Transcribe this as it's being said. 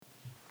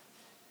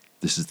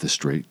This is the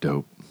Straight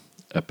Dope,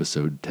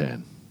 episode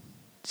 10,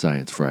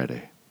 Science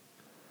Friday.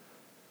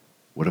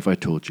 What if I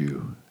told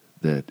you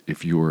that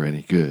if you were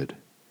any good,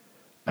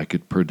 I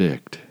could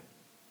predict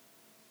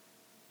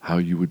how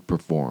you would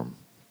perform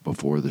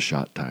before the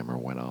shot timer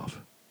went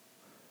off?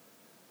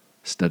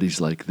 Studies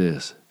like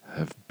this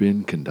have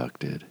been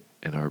conducted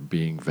and are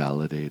being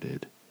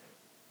validated,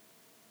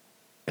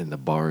 and the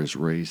bar is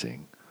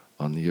raising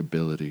on the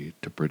ability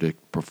to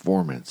predict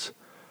performance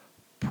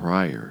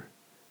prior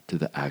to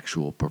the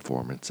actual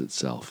performance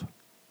itself.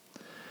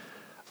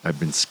 I've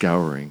been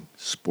scouring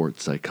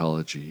sports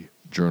psychology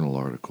journal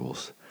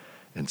articles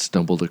and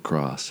stumbled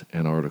across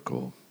an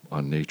article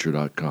on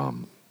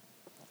nature.com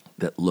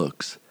that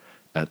looks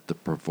at the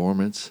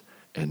performance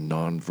and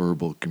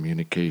nonverbal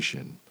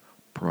communication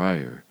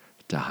prior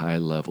to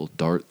high-level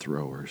dart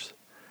throwers.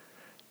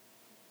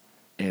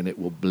 And it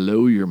will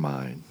blow your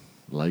mind,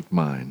 like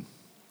mine,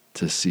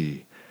 to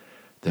see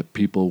that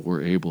people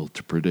were able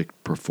to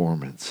predict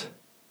performance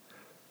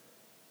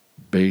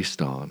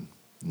based on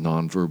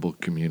nonverbal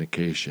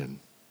communication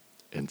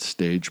and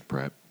stage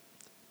prep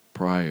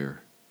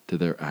prior to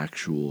their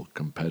actual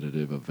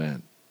competitive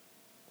event.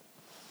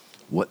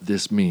 What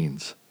this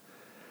means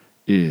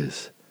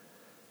is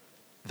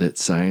that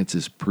science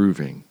is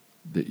proving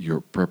that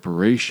your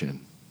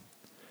preparation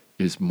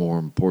is more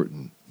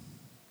important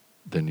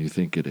than you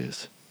think it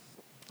is,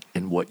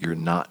 and what you're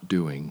not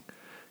doing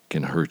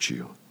can hurt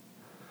you.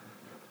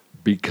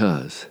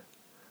 Because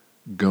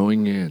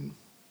going in,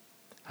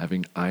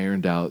 having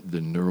ironed out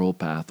the neural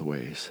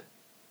pathways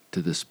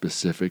to the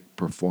specific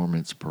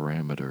performance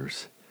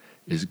parameters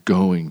is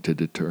going to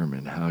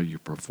determine how you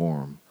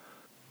perform.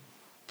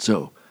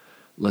 So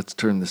let's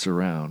turn this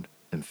around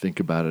and think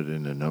about it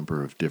in a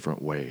number of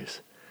different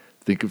ways.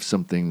 Think of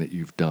something that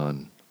you've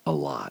done a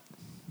lot.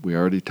 We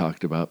already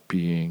talked about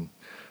peeing.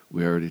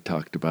 We already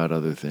talked about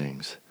other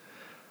things.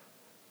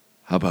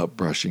 How about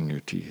brushing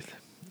your teeth?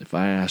 If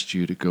I asked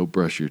you to go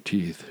brush your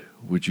teeth,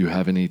 would you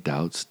have any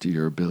doubts to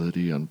your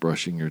ability on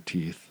brushing your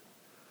teeth?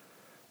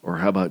 Or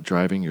how about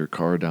driving your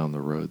car down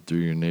the road through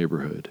your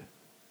neighborhood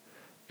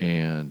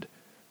and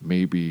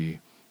maybe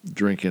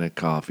drinking a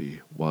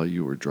coffee while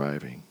you were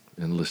driving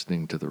and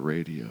listening to the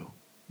radio?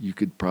 You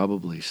could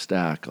probably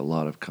stack a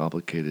lot of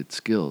complicated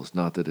skills.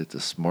 Not that it's a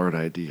smart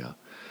idea,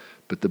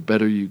 but the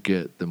better you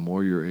get, the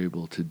more you're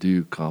able to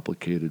do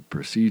complicated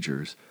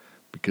procedures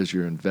because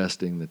you're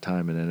investing the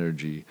time and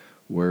energy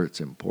where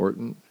it's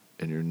important,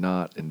 and you're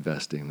not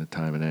investing the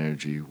time and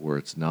energy where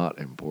it's not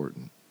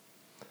important.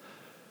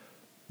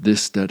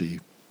 This study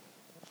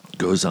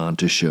goes on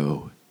to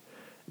show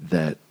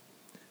that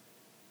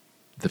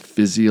the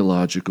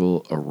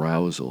physiological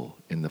arousal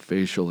in the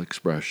facial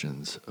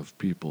expressions of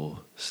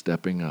people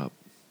stepping up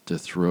to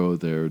throw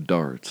their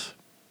darts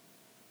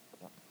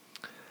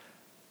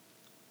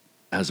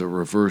has a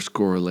reverse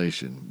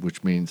correlation,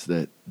 which means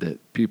that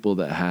people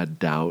that had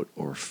doubt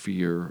or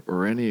fear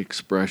or any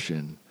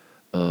expression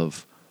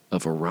of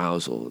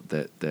arousal,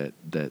 that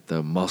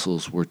the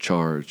muscles were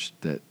charged,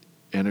 that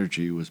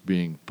energy was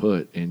being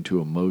put into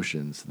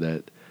emotions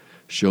that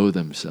show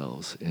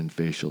themselves in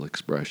facial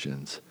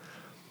expressions,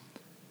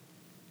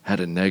 had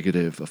a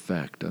negative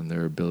effect on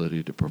their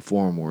ability to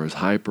perform, whereas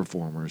high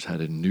performers had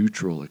a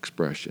neutral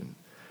expression.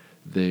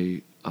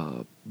 They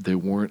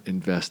weren't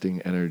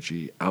investing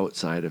energy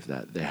outside of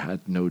that. They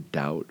had no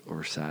doubt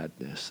or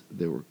sadness.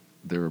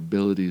 Their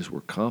abilities were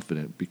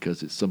confident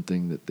because it's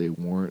something that they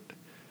weren't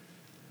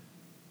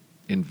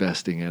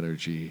investing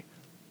energy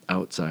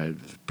outside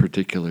the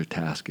particular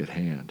task at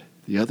hand.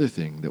 The other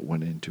thing that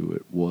went into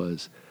it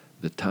was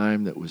the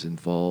time that was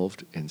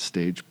involved in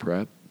stage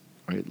prep.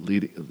 Right,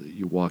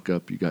 you walk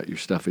up, you got your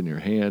stuff in your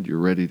hand, you're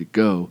ready to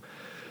go.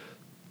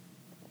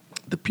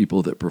 The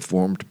people that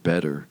performed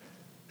better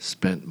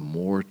spent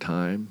more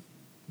time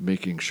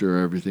making sure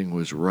everything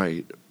was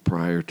right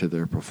prior to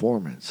their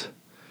performance.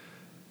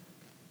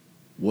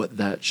 What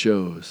that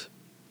shows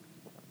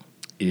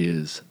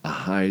is a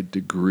high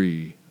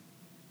degree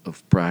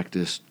of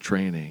practice,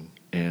 training,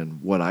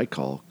 and what I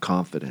call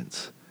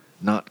confidence.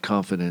 Not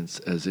confidence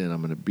as in I'm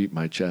going to beat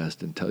my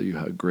chest and tell you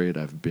how great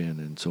I've been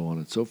and so on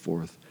and so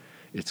forth.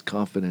 It's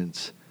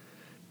confidence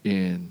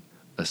in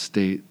a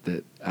state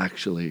that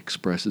actually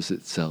expresses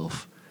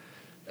itself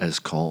as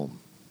calm.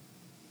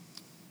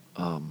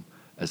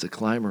 As a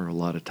climber, a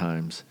lot of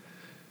times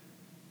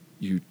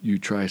you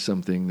try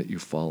something that you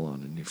fall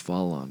on and you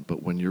fall on,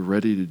 but when you're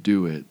ready to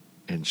do it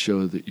and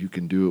show that you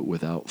can do it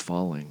without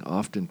falling,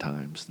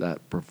 oftentimes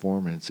that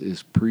performance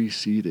is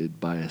preceded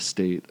by a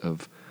state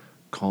of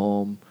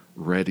calm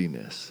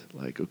readiness.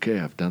 Like, okay,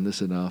 I've done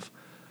this enough.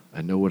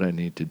 I know what I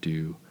need to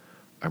do.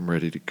 I'm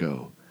ready to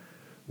go.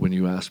 When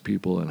you ask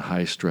people in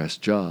high-stress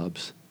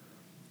jobs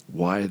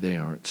why they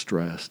aren't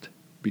stressed,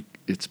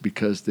 it's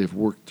because they've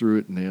worked through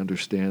it and they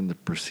understand the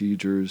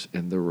procedures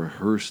and the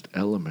rehearsed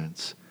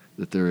elements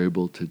that they're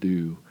able to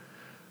do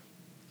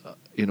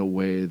in a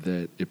way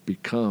that it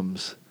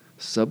becomes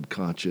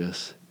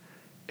subconscious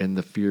and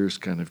the fears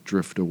kind of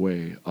drift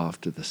away off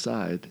to the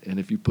side. And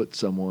if you put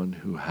someone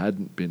who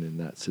hadn't been in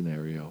that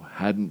scenario,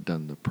 hadn't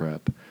done the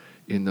prep,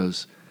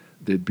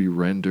 they'd be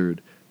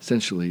rendered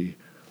essentially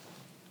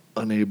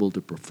unable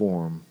to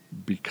perform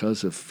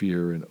because of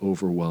fear and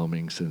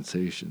overwhelming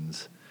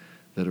sensations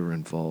that are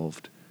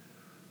involved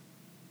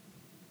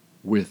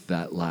with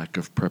that lack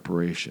of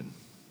preparation.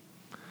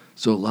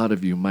 So a lot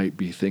of you might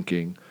be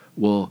thinking,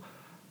 well,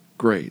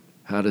 great,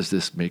 how does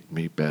this make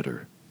me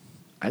better?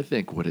 I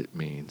think what it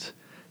means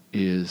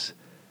is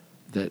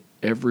that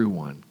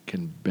everyone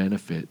can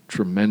benefit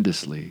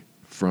tremendously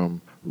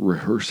from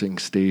rehearsing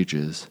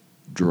stages,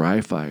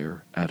 dry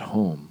fire at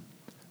home,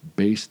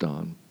 based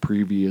on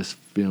previous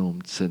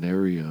filmed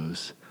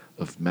scenarios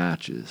of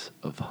matches,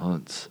 of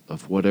hunts,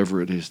 of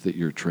whatever it is that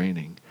you're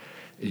training.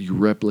 You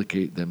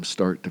replicate them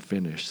start to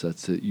finish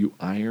such that you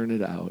iron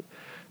it out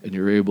and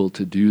you're able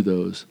to do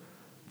those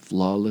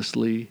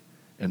flawlessly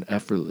and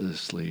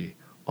effortlessly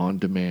on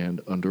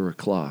demand under a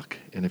clock.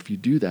 And if you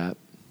do that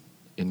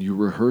and you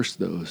rehearse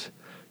those,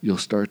 you'll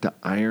start to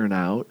iron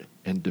out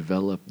and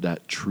develop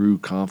that true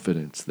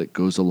confidence that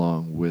goes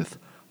along with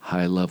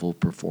high-level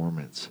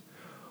performance.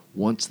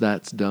 Once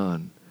that's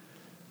done,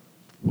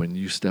 when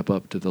you step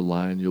up to the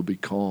line, you'll be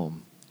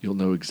calm. You'll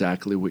know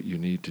exactly what you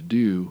need to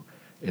do,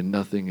 and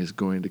nothing is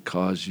going to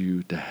cause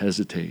you to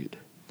hesitate.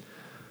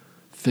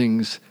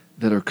 Things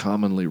that are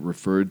commonly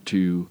referred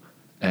to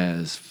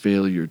as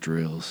failure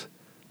drills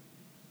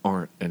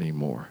aren't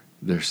anymore.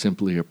 They're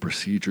simply a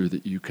procedure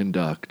that you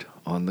conduct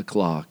on the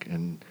clock,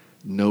 and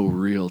no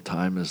real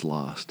time is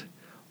lost.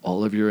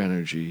 All of your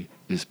energy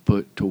is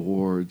put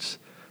towards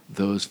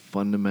those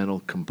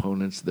fundamental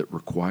components that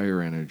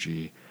require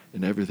energy,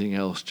 and everything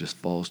else just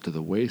falls to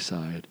the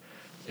wayside,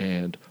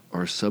 and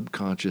our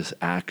subconscious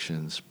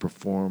actions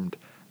performed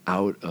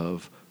out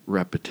of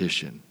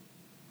repetition.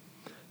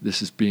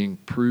 This is being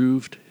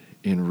proved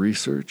in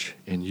research,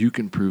 and you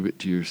can prove it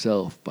to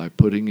yourself by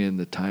putting in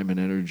the time and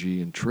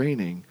energy and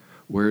training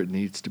where it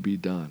needs to be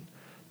done.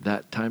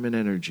 That time and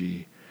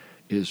energy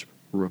is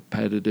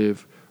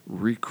repetitive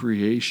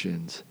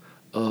recreations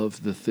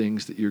of the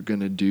things that you're going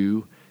to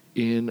do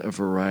in a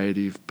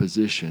variety of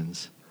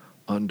positions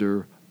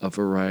under a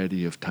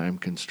variety of time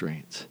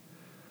constraints.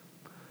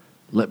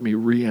 Let me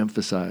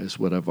re-emphasize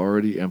what I've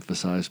already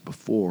emphasized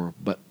before,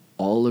 but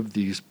all of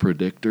these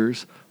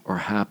predictors are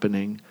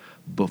happening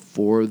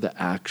before the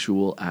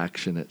actual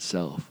action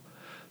itself.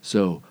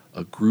 So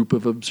a group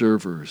of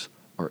observers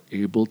are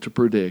able to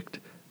predict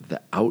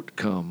the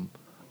outcome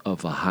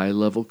of a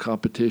high-level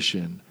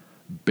competition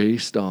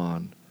based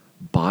on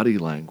body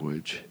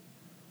language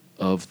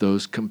of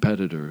those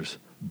competitors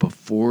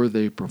before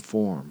they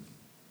perform.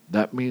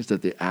 That means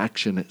that the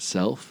action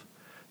itself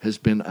has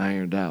been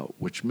ironed out,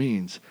 which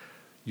means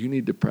you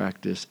need to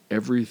practice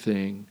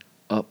everything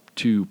up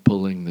to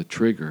pulling the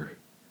trigger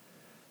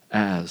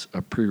as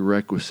a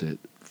prerequisite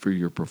for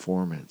your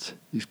performance.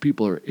 These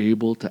people are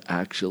able to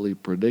actually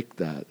predict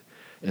that,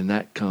 and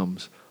that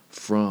comes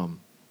from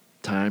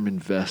time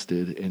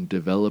invested in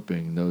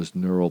developing those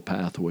neural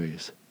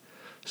pathways,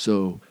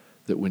 so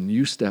that when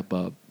you step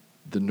up,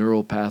 the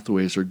neural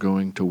pathways are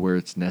going to where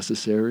it's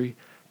necessary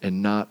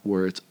and not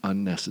where it's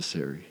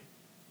unnecessary.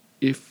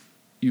 If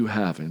you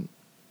haven't,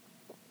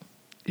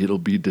 it'll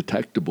be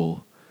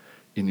detectable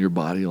in your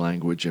body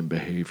language and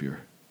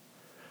behavior.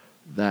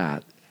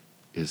 That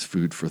is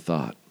food for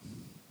thought.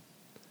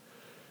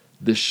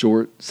 This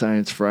short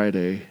Science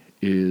Friday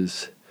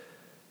is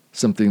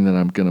something that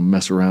I'm going to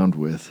mess around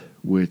with,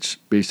 which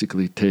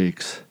basically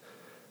takes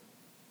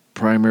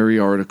primary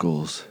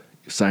articles,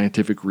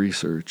 scientific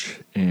research,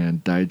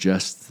 and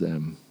digests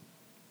them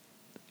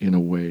in a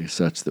way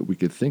such that we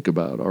could think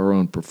about our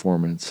own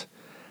performance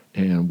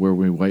and where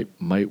we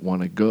might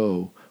want to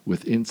go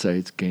with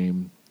insights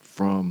gained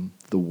from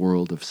the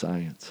world of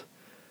science.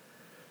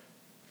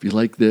 If you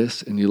like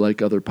this and you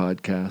like other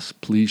podcasts,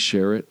 please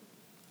share it.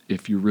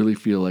 If you really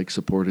feel like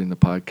supporting the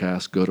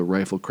podcast, go to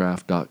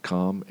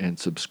riflecraft.com and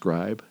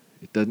subscribe.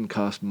 It doesn't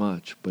cost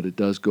much, but it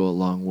does go a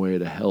long way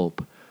to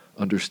help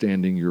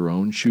understanding your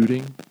own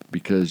shooting,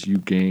 because you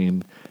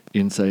gain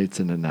insights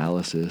and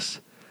analysis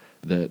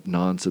that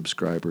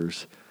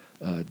non-subscribers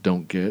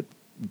don't get.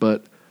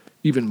 But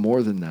even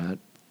more than that,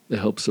 it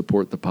helps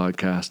support the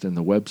podcast and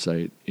the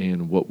website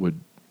in what would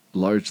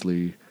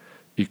largely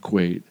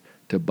equate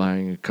to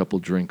buying a couple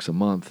drinks a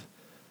month,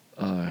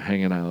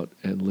 hanging out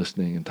and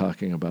listening and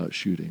talking about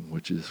shooting,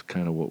 which is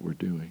kind of what we're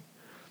doing.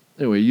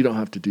 Anyway, you don't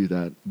have to do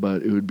that,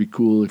 but it would be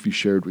cool if you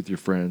shared with your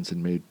friends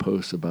and made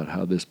posts about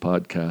how this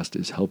podcast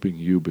is helping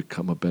you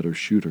become a better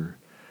shooter.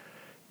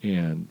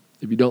 And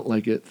if you don't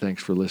like it,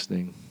 thanks for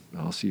listening.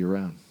 I'll see you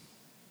around.